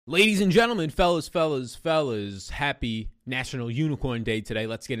Ladies and gentlemen, fellas, happy National Unicorn Day today.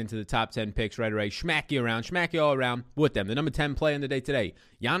 Let's get into the top 10 picks right away. Schmack you all around with them. The number 10 play on the day today,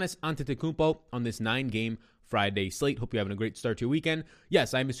 Giannis Antetokounmpo on this 9-game Friday slate. Hope you're having a great start to your weekend.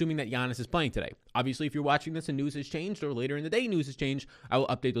 Yes, I'm assuming that Giannis is playing today. Obviously, if you're watching this and news has changed, or later in the day news has changed, I will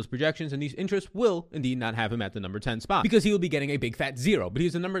update those projections, and these interests will indeed not have him at the number 10 spot because he will be getting a big fat 0. But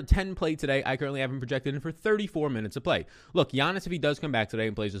he's the number 10 play today. I currently have him projected in for 34 minutes of play. Look, Giannis, if he does come back today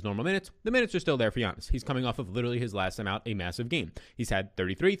and plays his normal minutes, the minutes are still there for Giannis. He's coming off of literally his last time out, a massive game. He's had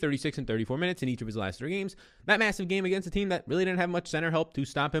 33, 36, and 34 minutes in each of his last 3 games. That massive game against a team that really didn't have much center help to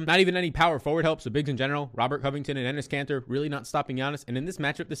stop him. Not even any power forward help, so bigs in general. Robert Covington and Enes Kanter really not stopping Giannis. And in this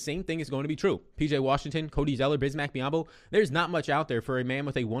matchup, the same thing is going to be true. PJ Washington, Cody Zeller, Bismack Biyombo, there's not much out there for a man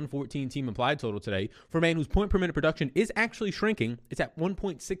with a 114 team implied total today. For a man whose point per minute production is actually shrinking, it's at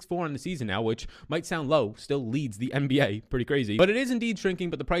 1.64 on the season now, which might sound low, still leads the NBA. Pretty crazy. But it is indeed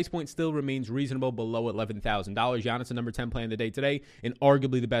shrinking, but the price point still remains reasonable below $11,000. Giannis, the number 10 play in the day today, and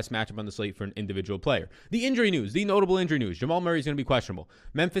arguably the best matchup on the slate for an individual player. The injury news, the notable injury news. Jamal Murray is going to be questionable.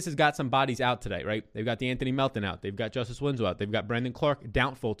 Memphis has got some bodies out today, right? They've got the Anthony Melton out. They've got Justice Winslow out. They've got Brandon Clark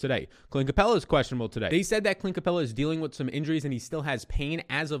doubtful today. Clint Capella is questionable today. They said that Clint Capella is dealing with some injuries and he still has pain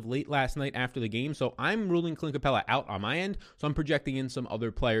as of late last night after the game. So I'm ruling Clint Capella out on my end. So I'm projecting in some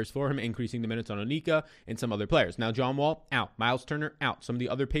other players for him, increasing the minutes on Onika and some other players. Now, John Wall out. Miles Turner out. Some of the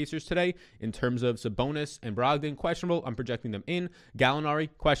other Pacers today in terms of Sabonis and Brogdon, questionable. I'm projecting them in. Gallinari,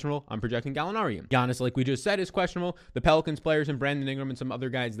 questionable. I'm projecting Gallinari in. Giannis, like we just said, is questionable. The Pelicans players and Brandon Ingram and some other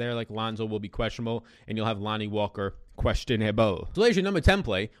guys there like Lonzo will be questionable. And you'll have Lonnie Walker questionable. So there's your number 10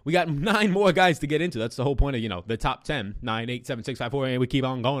 play. We got 9 more guys to get into. That's the whole point of, the top 10. 9, 8, 7, 6, 5, 4, and we keep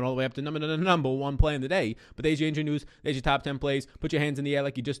on going all the way up to number 1 play in the day. But there's your injury news. There's your top 10 plays. Put your hands in the air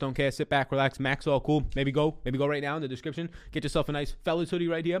like you just don't care. Sit back, relax. Max all cool. Maybe go right now in the description. Get yourself a nice Fellas hoodie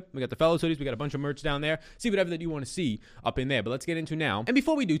right here. We got the Fellas hoodies. We got a bunch of merch down there. See whatever that you want to see up in there. But let's get into now. And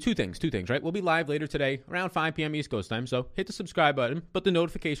before we do, two things, right? We'll be live later today around 5 p.m. East Coast time. So hit the subscribe button. But the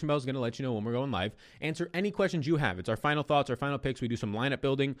notification bell is going to let you know when we're going live. Answer any questions you have. It's our final thoughts, our final picks. We do some lineup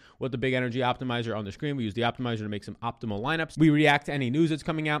building with the big energy optimizer on the screen. We use the optimizer to make some optimal lineups. We react to any news that's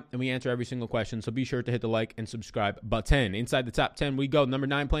coming out and we answer every single question. So be sure to hit the like and subscribe button. Inside the top 10 we go. Number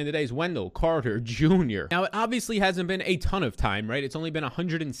 9 playing today is Wendell Carter Jr. Now, it obviously hasn't been a ton of time, right? It's only been a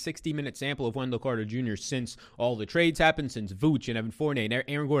 160-minute sample of Wendell Carter Jr. since all the trades happened, since Vooch and Evan Fournier and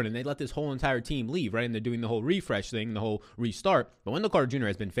Aaron Gordon. They let this whole entire team leave, right? And they're doing the whole refresh thing, the whole restart. But Wendell Carter Jr.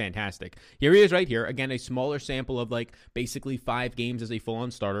 has been fantastic. Here he is right here. Again, a smaller sample of basically 5 games as a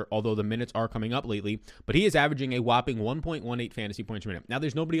full-on starter, although the minutes are coming up lately. But he is averaging a whopping 1.18 fantasy points per minute. Now,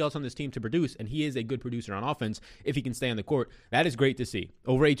 there's nobody else on this team to produce, and he is a good producer on offense if he can stay on the court. That is great to see.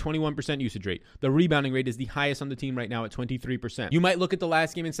 Over a 21% usage rate. The rebounding rate is the highest on the team right now at 23%. You might look at the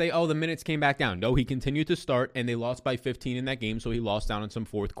last game and say, oh, the minutes came back down. No, he continued to start, and they lost by 15 in that game, so he lost down in some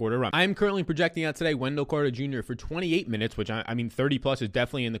fourth quarter run. I am currently projecting out today Wendell Carter Jr. for 28 minutes, which I mean 30 plus is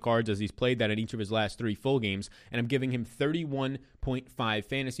definitely in the cards as he's played that in each of his last 3 full games, and I'm giving him 31.5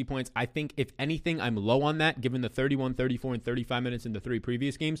 fantasy points. I think, if anything, I'm low on that, given the 31, 34, and 35 minutes in the 3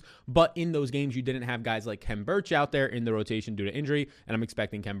 previous games. But in those games, you didn't have guys like Kem Birch out there in the rotation due to injury, and I'm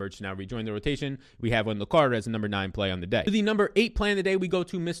expecting Kem Birch to now rejoin the rotation. We have Wendell Carter as the number 9 play on the day. To the number 8 play on the day, we go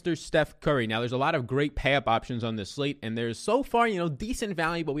to Mr. Steph Curry. Now, there's a lot of great pay-up options on this slate, and there's so far, decent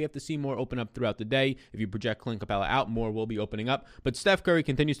value, but we have to see more open up throughout the day. If you project Clint Capella out, more will be opening up. But Steph Curry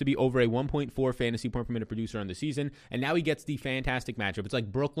continues to be over a 1.4 fantasy point per minute producer on the season, and now he gets the fantastic matchup. It's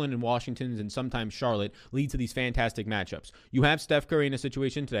like Brooklyn and Washington and sometimes Charlotte lead to these fantastic matchups. You have Steph Curry in a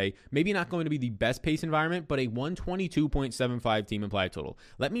situation today, maybe not going to be the best pace environment, but a 122.75 team implied total.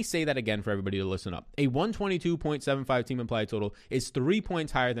 Let me say that again for everybody to listen up. A 122.75 team implied total is 3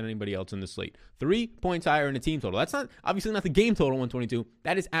 points higher than anybody else in the slate. 3 points higher in a team total. That's obviously not the game total, 122.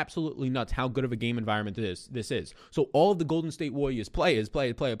 That is absolutely nuts how good of a game environment this is. So all of the Golden State Warriors players.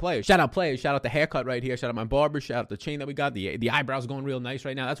 Shout out players. Shout out the haircut right here. Shout out my barber. Shout out the chain that we got. The eyebrows going real nice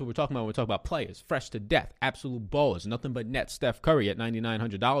right now. That's what we're talking about when we talk about players. Fresh to death. Absolute ballers. Nothing but net. Steph Curry at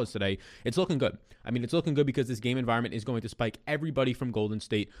 $9,900 today. It's looking good. I mean, it's looking good because this game environment is going to spike everybody from Golden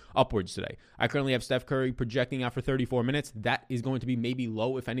State upwards today. I currently have Steph Curry projecting out for 34 minutes. That is going to be maybe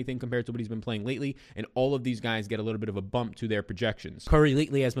low, if anything, compared to what he's been playing lately. And all of these guys get a little bit of a bump to their projections. Curry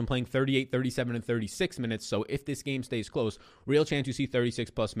lately has been playing 38, 37, and 36 minutes. So if this game stays close, real chance you see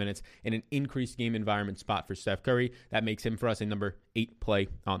 36 plus minutes in an increased game environment spot for Steph Steph Curry. That makes him for us a number 8 play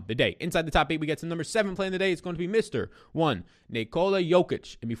on the day. Inside the top 8, we get to number 7 play in the day. It's going to be Mr. 1, Nikola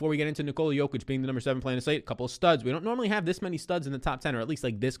Jokic. And before we get into Nikola Jokic being the number 7 play in the slate, a couple of studs. We don't normally have this many studs in the top 10, or at least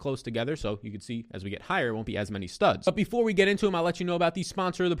like this close together. So you can see as we get higher, it won't be as many studs. But before we get into them, I'll let you know about the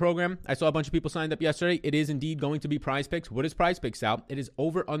sponsor of the program. I saw a bunch of people signed up yesterday. It is indeed going to be Prize Picks. What is Prize Picks, Sal? It is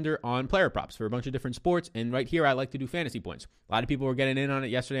over-under on player props for a bunch of different sports. And right here, I like to do fantasy points. A lot of people were getting in on it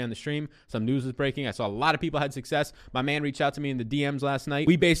yesterday on the stream. Some news was breaking. I saw a lot of people had success. My man reached out to me in the DMs last night.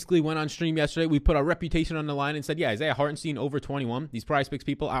 We basically went on stream yesterday. We put our reputation on the line and said, yeah, Isaiah Hartenstein over 21. These Prize Picks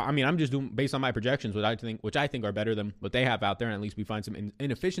people, I mean, I'm just doing based on my projections, which I think are better than what they have out there, and at least we find some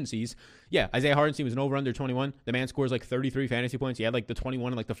inefficiencies. Yeah, Isaiah Hartenstein was an over under 21. The man scores like 33 fantasy points. He had like the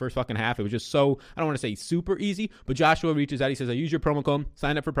 21 in like the first fucking half. It was just so, I don't want to say super easy, but Joshua reaches out. He says, I use your promo code,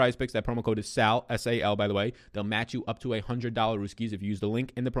 sign up for Prize Picks. That promo code is SAL, S-A-L, by the way. They'll match you up to $100 Rooskies if you use the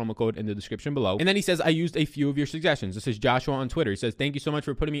link in the promo code in the description below. And then he says, I used a few of your suggestions. This is Joshua on Twitter. He says, thank you so much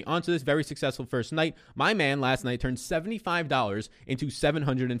for putting me onto this very successful first night. My man last night turned $75 into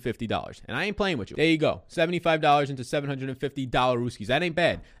 $750. And I ain't playing with you. There you go. $75 into $750 Rooskies. That ain't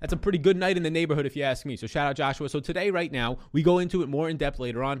bad. That's a pretty good night in the neighborhood if you ask me. So shout out Joshua. So today, right now, we go into it more in depth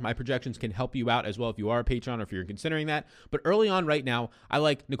later on. My projections can help you out as well if you are a Patreon or if you're considering that. But early on right now, I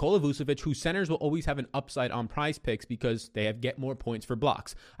like Nikola Vucevic, whose centers will always have an upside on Prize Picks because they get more points for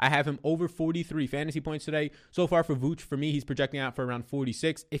blocks. I have him over 43 fantasy points today. So far for Vooch, for me, he's projecting out for around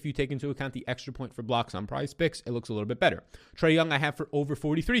 46. If you take into account the extra point for blocks on Prize Picks, it looks a little bit better. Trae Young, I have for over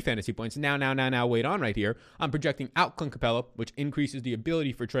 43 fantasy points. Now, wait on right here. I'm projecting out Clint Capella, which increases the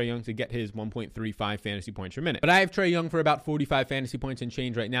ability for Trae Young to get his 1.35 fantasy points per minute. But I have Trae Young for about 45 fantasy points and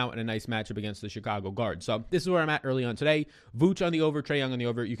change right now in a nice matchup against the Chicago Guards. So this is where I'm at early on today. Vooch on the over, Trae Young on the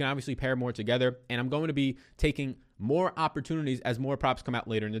over. You can obviously pair more together, and I'm going to be taking more opportunities as more props come out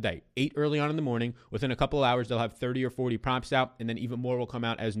later in the day. 8 early on in the morning. Within a couple of hours, they'll have 30 or 40 props out, and then even more will come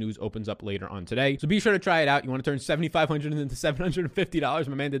out as news opens up later on today. So be sure to try it out. You want to turn $7,500 into $750.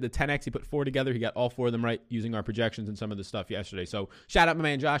 My man did the 10X. He put 4 together. He got all 4 of them right using our projections and some of the stuff yesterday. So shout out my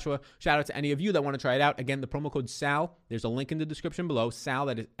man Joshua. Shout out to any of you that want to try it out. Again, the promo code SAL. There's a link in the description below. SAL,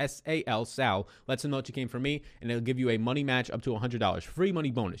 that is S-A-L, SAL. Lets them know that you came from me, and it'll give you a money match up to $100. Free money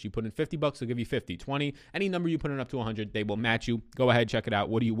bonus. You put in $50, they'll give you 50, 20. Any number you put in up to 100, they will match you. Go ahead, check it out.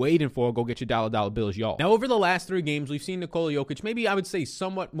 What are you waiting for? Go get your dollar bills, y'all. Now, over the last 3 games, we've seen Nikola Jokic, maybe I would say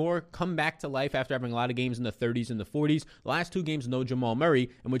somewhat more, come back to life after having a lot of games in the 30s and the 40s. The last 2 games, no Jamal Murray,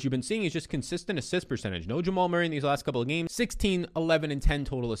 and what you've been seeing is just consistent assist percentage. No Jamal Murray in these last couple of games. 16, 11, and 10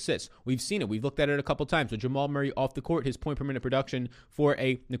 total assists. We've seen it. We've looked at it a couple times. With Jamal Murray off the court, his point per minute production for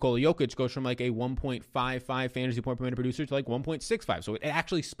a Nikola Jokic goes from like a 1.55 fantasy point per minute producer to like 1.65. So it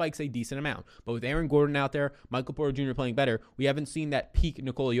actually spikes a decent amount. But with Aaron Gordon out there, Michael Porter Jr. playing better, we haven't seen that peak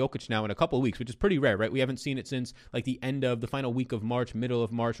Nikola Jokic now in a couple of weeks, which is pretty rare, right? We haven't seen it since like the end of the final week of March, middle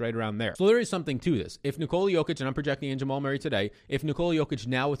of March, right around there. So there is something to this. If Nikola Jokic, and I'm projecting in Jamal Murray today, if Nikola Jokic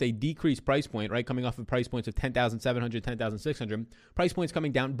now with a decreased price point, right, coming off of price points of 10,700, 10,600, price points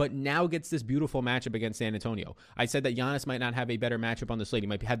coming down, but now gets this beautiful matchup against San Antonio. I said that Giannis might not have a better matchup on the slate. He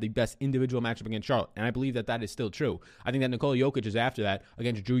might have the best individual matchup against Charlotte, and I believe that that is still true. I think that Nikola Jokic is after that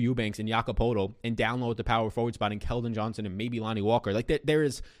against Drew Eubanks and Jakob Poeltl, and down low at the power forward spot in Keldon Johnson and maybe Lonnie Walker. Like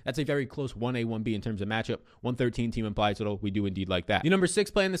that's a very close 1A, 1B in terms of matchup. 113 team implied total. We do indeed like that. The number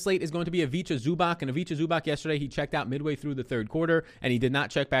 6 play on the slate is going to be Ivica Zubac. And Ivica Zubac yesterday, he checked out midway through the 3rd quarter, and he did not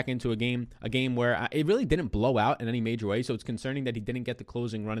check back into a game where it really didn't blow out in any major way. So it's concerning that he didn't get the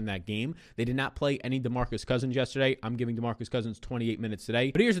closing run in that game. They did not play any DeMarcus Cousins yesterday. I'm giving DeMarcus Cousins 28 minutes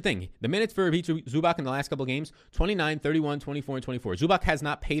today. But here's the thing. The minutes for Ivica Zubac in the last couple of games, 29, 31, 24, and 24. Zubac has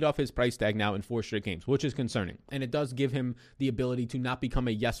not paid off his price tag now in 4 straight games, which is concerning. And it does give him the ability to not become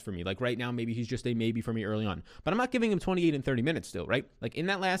a yes for me. Like right now, maybe he's just a maybe for me early on. But I'm not giving him 28 and 30 minutes still, right? Like in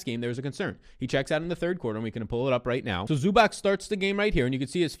that last game, there was a concern. He checks out in the 3rd quarter, and we can pull it up right now. So Zubac starts the game right here, and you can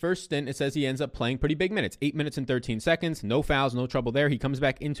see his first stint, it says he ends up playing pretty big minutes. 8 minutes and 13 seconds. No fouls, no trouble there. He comes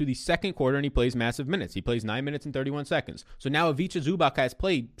back into the 2nd quarter, and he plays massive minutes. He plays 9 minutes and 31 seconds. So now Ivica Zubac has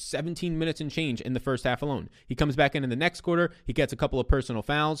played 17 minutes and change in the first half alone. He comes back in the next quarter. He gets a couple of personal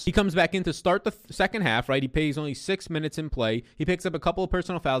fouls. He comes back in to start the second half, right? He plays only 6 minutes in play. He picks up a couple of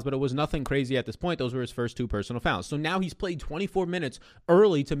personal fouls, but it was nothing crazy at this point. Those were his first 2 personal fouls. So now he's played 24 minutes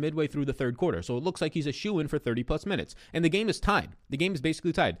early to midway through the 3rd quarter. So it looks like he's a shoo-in for 30-plus minutes. And the game is tied. The game is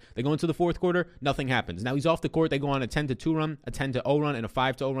basically tied. They go into the 4th quarter, nothing happens. Now he's off the court. They go on a 10-2 run, a 10-0 run, and a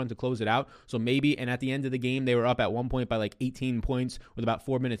 5-0 run to close it out. So maybe, and at the end of the game, they were up at one point by like 18 points with about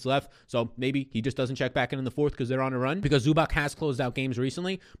 4 minutes left. So maybe he just doesn't check back in the 4th because they're on a run, because Zubac has closed out games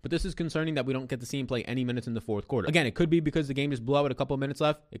recently. But this is concerning that we don't get to see him play any minutes in the fourth quarter. Again, it could be because the game just blew out with a couple of minutes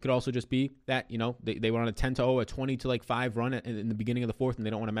left. It could also just be that, they were on a 10-0, a 20-5 run in the beginning of the fourth, and they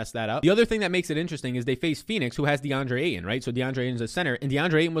don't want to mess that up. The other thing that makes it interesting is they face Phoenix, who has DeAndre Ayton, right? So DeAndre Ayton's a center, and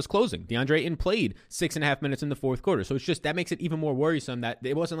DeAndre Ayton was closing. DeAndre Ayton played 6.5 minutes in the fourth quarter. So it's just, that makes it even more worrisome that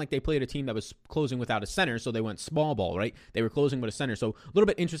it wasn't like they played a team that was closing without a center, so they went small ball, right? They were closing with a center. So a little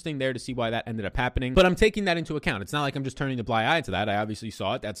bit interesting there to see why that ended up happening. But I'm taking that into account. It's not like I'm just turning a blind eye to that. I obviously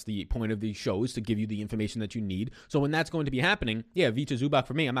saw it. That's the point of these shows, to give you the information that you need. So when that's going to be happening, Vicha Zubac,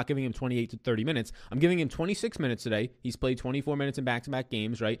 for me, I'm not giving him 28 to 30 minutes. I'm giving him 26 minutes today. He's played 24 minutes in back-to-back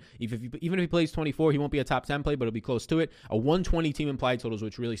games, right? Even if he plays 24, he won't be a top 10 play, but it'll be close to it. A 120 team implied totals,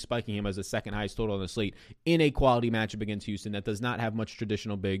 which really spiking him as the second highest total on the slate in a quality matchup against Houston that does not have much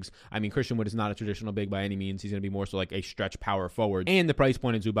traditional bigs. I mean, Christian Wood is not a traditional big by any means. He's going to be more so like a stretch power forward. And the price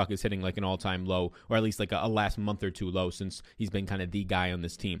point in Zubac is hitting like an all-time low, or at least like a last month or two low, since he's been kind of the guy on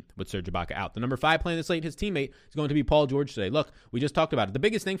this team with Serge Ibaka out. The number 5 playing the slate, his teammate, is going to be Paul George today. Look, we just talked about it. The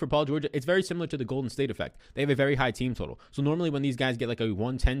biggest thing for Paul George, it's very similar to the Golden State effect. They have a very high team total. So normally when these guys get like a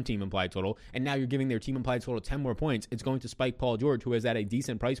 110 team implied total, and now you're giving their team implied total 10 more points, it's going to spike Paul George, who is at a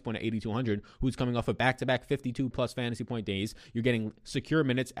decent price point at 8,200, who's coming off of back-to-back 52-plus fantasy point days. You're getting secure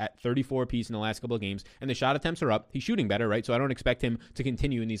minutes at 34 apiece in the last couple of games, and the shot attempts are up. He's shooting better, right? So I don't expect him to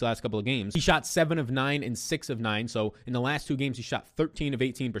continue in these last couple of games. He shot 7 of 9 and 6 of 9. So in the last 2 games, he shot 13 of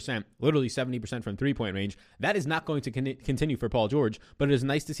 18%, literally 70% from three-point range. That is not going to continue for Paul George, but it is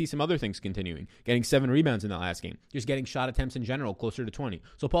nice to see some other things continuing. Getting 7 rebounds in that last game. Just getting shot attempts in general closer to 20.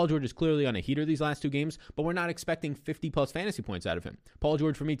 So Paul George is clearly on a heater these last 2 games, but we're not expecting 50-plus fantasy points out of him. Paul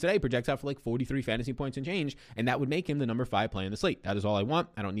George, for me today, projects out for like 43 fantasy points and change, and that would make him the number 5 play in the slate. That is all I want.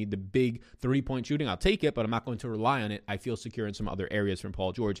 I don't need the big 3-point shooting. I'll take it, but I'm not going to rely on it. I feel secure in some other areas from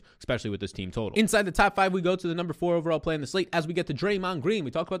Paul George, especially with this team total. Inside the top 5, we go to the number 4 overall play in the slate as we get to Draymond Green.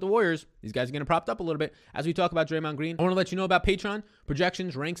 We talked about the Warriors. These guys are getting propped up a little bit. As we talk about Draymond Green, I want to let you know about Patreon.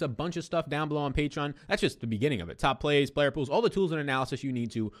 Projections, ranks, a bunch of stuff down below on Patreon. That's just the beginning of it. Top plays, player pools, all the tools and analysis you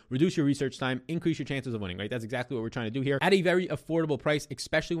need to reduce your research time, increase your chances of winning, right? That's exactly what we're trying to do here at a very affordable price,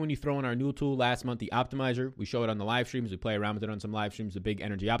 especially when you throw in our new tool last month, the Optimizer. We show it on the live streams. We play around with it on some live streams, the Big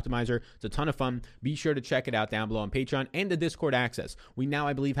Energy Optimizer. It's a ton of fun. Be sure to check it out down below on Patreon and the Discord access. We now,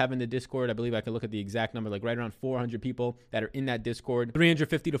 I believe, have in the Discord, I believe I can look at the exact number, like right around 400 people that are in that Discord,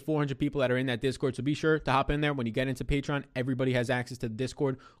 350 to 400 people that are in that Discord. So be sure to hop in there. When you get into Patreon, everybody has access to the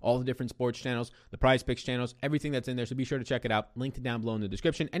Discord, all the different sports channels, the Prize Picks channels, everything that's in there. So be sure to check it out. Linked down below in the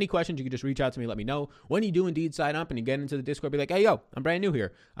description. Any questions, you can just reach out to me, let me know. When you do indeed sign up and you get into the Discord, be like, hey, yo, I'm brand new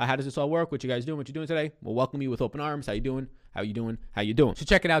here. How does this all work? What you guys doing? What you doing today? We'll welcome you with open arms. How you doing? How you doing? How you doing? So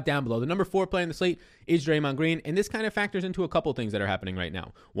check it out down below. The number 4 play in the slate is Draymond Green, and this kind of factors into a couple things that are happening right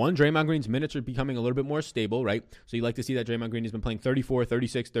now. One, Draymond Green's minutes are becoming a little bit more stable, right? So you like to see that Draymond Green has been playing 34,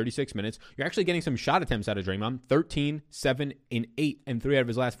 36, 36 minutes. You're actually getting some shot attempts out of Draymond, 13, 7, and 8 in 3 out of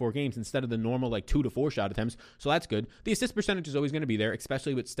his last 4 games instead of the normal like 2 to 4 shot attempts. So that's good. The assist percentage is always going to be there,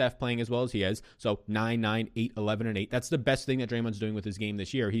 especially with Steph playing as well as he is. So 9, 9, 8, 11, and 8. That's the best thing that Draymond's doing with his game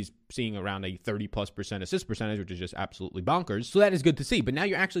this year. He's seeing around a 30+% assist percentage, which is just absolutely bonkers. So that is good to see, but now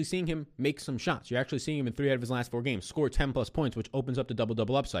you're actually seeing him make some shots. You're actually seeing him in 3 out of his last 4 games score 10+ points, which opens up the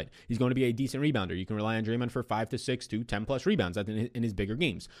double-double upside. He's going to be a decent rebounder. You can rely on Draymond for 5 to 6 to 10+ rebounds in his bigger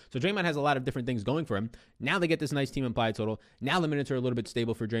games. So Draymond has a lot of different things going for him. Now they get this nice team implied total. Now the minutes are a little bit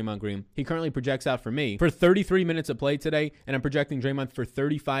stable for Draymond Green. He currently projects out for me for 33 minutes of play today, and I'm projecting Draymond for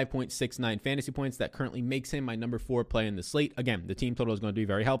 35.69 fantasy points. That currently makes him my number 4 play in the slate. Again, the team total is going to be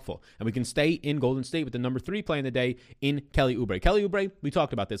very helpful. And we can stay in Golden State with the number 3 play in the day in Kelly Oubre. Kelly Oubre, we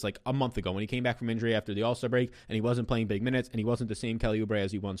talked about this like a month ago when he came back from injury after the All-Star break, and he wasn't playing big minutes, and he wasn't the same Kelly Oubre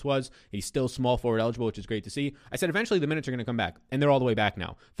as he once was. He's still small forward eligible, which is great to see. I said eventually the minutes are going to come back, and they're all the way back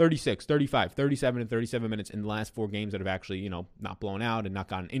now. 36, 35, 37, and 37 minutes in the last 4 games that have actually, not blown out and not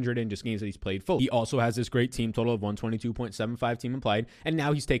gotten injured in, just games that he's played full. He also has this great team total of 122.75 team implied, and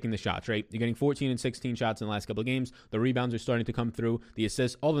now he's taking the shots, right? You're getting 14 and 16 shots in the last couple of games. The rebounds are starting to come through. The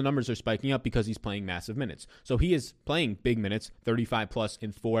assists, all the numbers are spiking up because he's playing massive minutes. So he is playing big minutes, 35+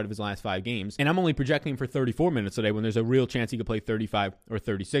 in 4 out of his last 5 games, and I'm only projecting for 34 minutes today when there's a real chance he could play 35 or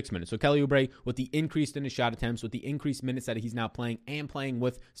 36 minutes. So Kelly Oubre, with the increase in his shot attempts, with the increased minutes that he's now playing, and playing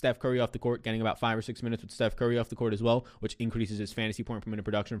with Steph Curry off the court, getting about 5 or 6 minutes with Steph Curry off the court as well, which increases his fantasy point per minute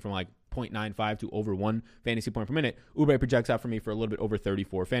production from like 0.95 to over 1 fantasy point per minute. Oubre projects out for me for a little bit over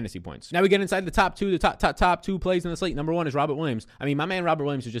 34 fantasy points. Now we get inside the top 2, the top 2 plays in the slate. Number 1 is Robert Williams. I mean, my man Robert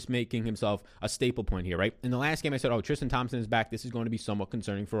Williams is just making himself a staple point here, right? In the last game, I said, Tristan Thompson is back, this is going to be somewhat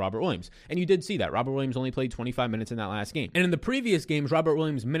concerning for Robert Williams. And you did see that. Robert Williams only played 25 minutes in that last game. And in the previous games, Robert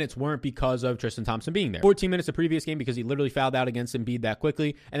Williams' minutes weren't because of Tristan Thompson being there. 14 minutes the previous game because he literally fouled out against Embiid that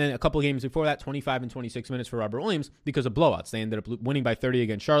quickly. And then a couple of games before that, 25 and 26 minutes for Robert Williams because of blowouts. They ended up winning by 30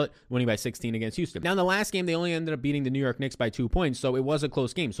 against Charlotte, winning by 16 against Houston. Now, in the last game, they only ended up beating the New York Knicks by 2 points, so it was a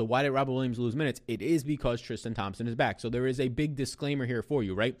close game. So why did Robert Williams lose minutes? It is because Tristan Thompson is back. So there is a big disclaimer here for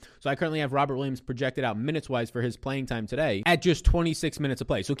you, right? So I currently have Robert Williams projected out minutes-wise for his playing time today at just 26 minutes of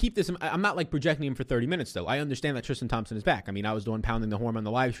play. So keep this, I'm not like projecting him for 30 minutes though. I understand that Tristan Thompson is back. I mean, I was the one pounding the horn on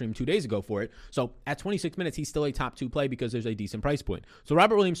the live stream 2 days ago for it. So at 26 minutes, he's still a top 2 play because there's a decent price point. So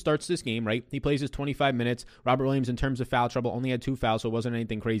Robert Williams starts this game, right? He plays his 25 minutes. Robert Williams, in terms of foul trouble, only had 2 fouls, so it wasn't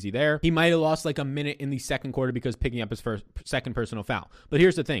anything crazy there. He might have lost like a minute in the second quarter because picking up his second personal foul. But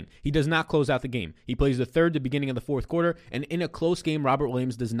here's the thing. He does not close out the game. He plays the third to beginning of the fourth quarter, and in a close game, Robert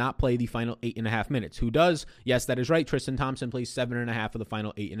Williams does not play the final 8.5 minutes. Who does? Yes, that is right. Tristan Thompson plays 7.5 of the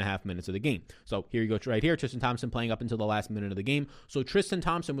final 8.5 minutes of the game. So here you go right here. Tristan Thompson playing up until the last minute of the game. So Tristan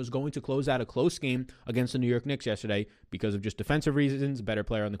Thompson was going to close out a close game against the New York Knicks yesterday because of just defensive reasons, better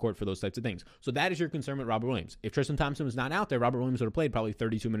player on the court for those types of things. So that is your concern with Robert Williams. If Tristan Thompson was not out there, Robert Williams would have played probably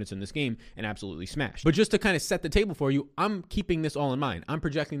 32 minutes in this game and absolutely smashed. But just to kind of set the table for you, I'm keeping this all in mind. I'm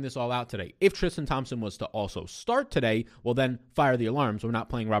projecting this all out today. If Tristan Thompson was to also start today, well then fire the alarms. We're not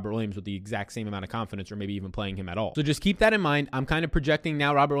playing Robert Williams with the exact same amount of confidence or maybe even playing him at all. So just keep that in mind. I'm kind of projecting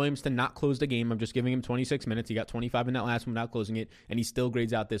now Robert Williams to not close the game. I'm just giving him 26 minutes. He got 25 in that last one without closing it, and he still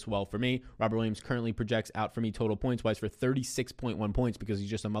grades out this well for me. Robert Williams currently projects out for me total points-wise for 36.1 points because he's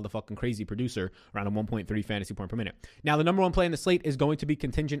just a motherfucking crazy producer, around a 1.3 fantasy point per minute. Now, the number one play in the slate is going to be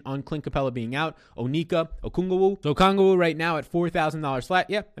contingent on Clint Capella being out. Onika Okungwu. So Okungwu right now at $4,000 flat.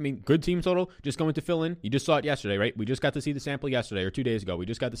 Yeah, I mean, good team total. Just going to fill in. You just saw it yesterday, right? We just got to see the sample yesterday or 2 days ago. We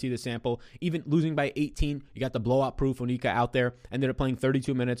just got to see the sample. Even losing by 18, you got the blowout proof. Onika out there. Ended up playing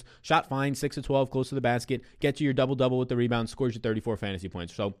 32 minutes. Shot fine, 6 of 12, close to the basket. Get you your double-double with the rebound. Scores you 34 fantasy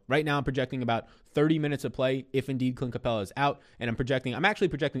points. So right now I'm projecting about 30 minutes of play if indeed Clint Capella is out. And I'm actually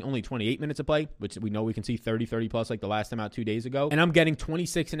projecting only 28 minutes of play, which we know we can see 30 plus like the last time out 2 days ago. And I'm getting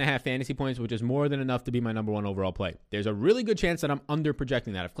 26.5 fantasy points, which is more than enough to be my number one overall play. There's a really good chance that I'm under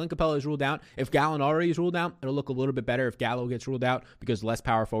projecting that. If Clint Capella is ruled out, if Gallinari is ruled out, it'll look a little bit better if Gallo gets ruled out because less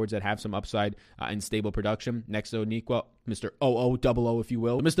power forwards that have some upside and stable production. Next to Onikwa, Mr. OO, if you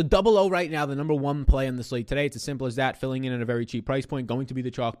will. But Mr. 00 right now, the number one play on the slate today. It's as simple as that, filling in at a very cheap price point, going to be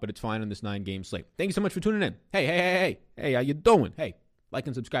the chalk, but it's fine on this 9-game slate. Thank you so much for tuning in. Hey, how you doing? Hey. Like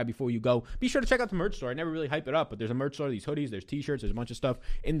and subscribe before you go. Be sure to check out the merch store. I never really hype it up, but there's a merch store, these hoodies, there's t-shirts, there's a bunch of stuff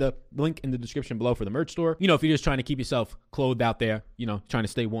in the link in the description below for the merch store. You know, if you're just trying to keep yourself clothed out there, you know, trying to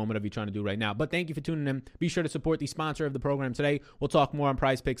stay warm, whatever you're trying to do right now. But thank you for tuning in. Be sure to support the sponsor of the program today. We'll talk more on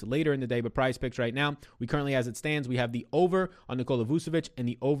Prize Picks later in the day, but Prize Picks right now, we currently, as it stands, we have the over on Nikola Vucevic and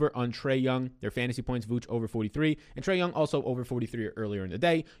the over on Trae Young. Their fantasy points, Vuce over 43, and Trae Young also over 43 earlier in the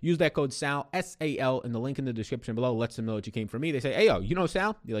day. Use that code SAL, S-A-L, in the link in the description below. Lets them know that you came from me. They say, hey, yo, you know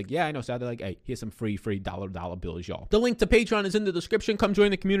Sal? You're like, yeah, I know Sal. They're like, hey, here's some free dollar bills, y'all. The link to Patreon is in the description. Come join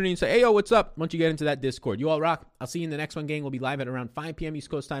the community and say, hey, yo, what's up? Once you get into that Discord. You all rock. I'll see you in the next one, gang. We'll be live at around 5 p.m.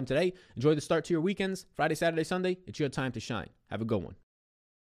 East Coast time today. Enjoy the start to your weekends. Friday, Saturday, Sunday. It's your time to shine. Have a good one.